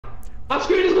My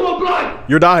screen is going blind.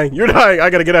 You're dying. You're dying. I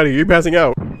gotta get out of here. You're passing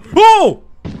out. Oh!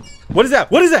 What is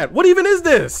that? What is that? What even is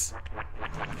this?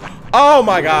 Oh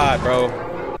my god, bro.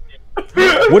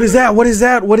 What is that? What is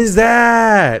that? What is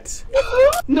that?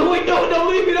 No, wait, no, don't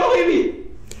leave me, don't leave me.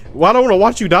 Well, I don't want to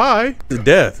watch you die. The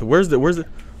death. Where's the?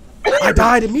 I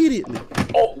died immediately.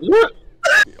 Oh, what?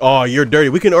 Oh, you're dirty.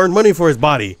 We can earn money for his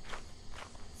body.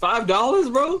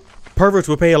 $5, bro? Perverts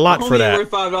would pay a lot for that. My homie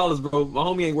ain't worth $5, bro. My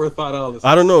homie ain't worth $5.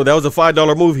 I don't know. That was a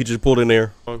 $5 move he just pulled in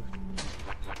there.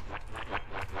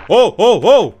 Whoa, whoa,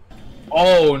 whoa!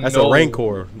 Oh, That's no. a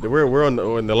Rancor. We're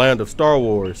in the land of Star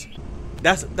Wars.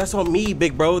 That's on me,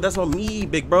 big bro. That's on me,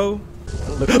 big bro.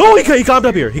 Oh, he climbed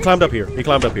up here. He climbed up here. He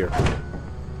climbed up here.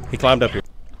 He climbed up here.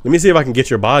 Let me see if I can get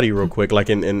your body real quick. Like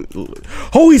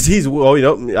oh, he's. Oh, you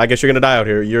know. I guess you're gonna die out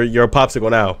here. You're a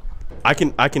popsicle now. I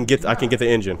can get the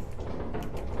engine.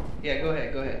 Yeah, go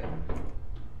ahead.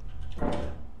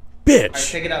 Bitch. Alright,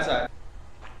 take it outside.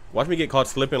 Watch me get caught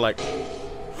slipping like.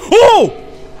 Oh!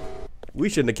 We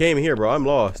shouldn't have came here, bro. I'm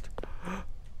lost.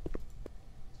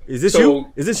 Is this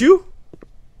you? Is this you?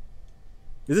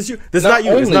 Is this you? This is not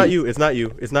you. It's not you. It's not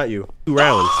you. It's not you. 2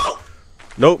 rounds.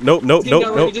 Nope.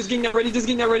 Just getting that ready. Just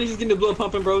getting the blood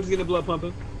pumping, bro. Just getting the blood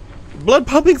pumping. Blood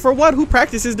pumping for what? Who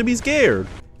practices to be scared?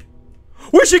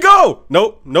 Where'd she go?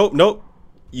 Nope.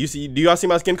 You see? Do y'all see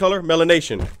my skin color?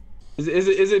 Melanation. Is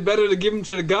it better to give him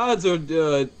to the gods or?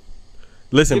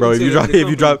 Listen, bro. If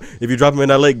you drop him in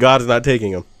that lake, God is not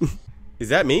taking him. Is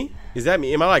that me? Is that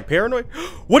me? Am I like paranoid?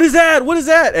 What is that? What is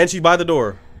that? And she's by the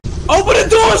door. Open the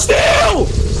door, still!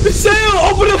 Still,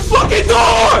 open the fucking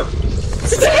door!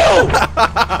 Still!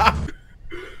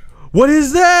 What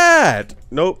is that?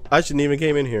 Nope. I shouldn't even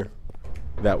came in here.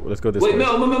 Let's go this way. Wait,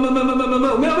 Mel.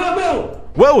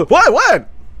 Whoa, what?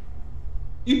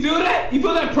 You feel that? You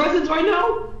feel that presence right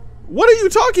now? What are you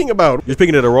talking about? You're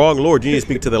speaking to the wrong Lord. You need to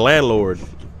speak to the landlord.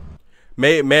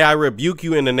 May I rebuke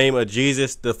you in the name of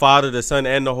Jesus, the Father, the Son,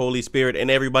 and the Holy Spirit, and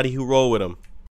everybody who roll with him.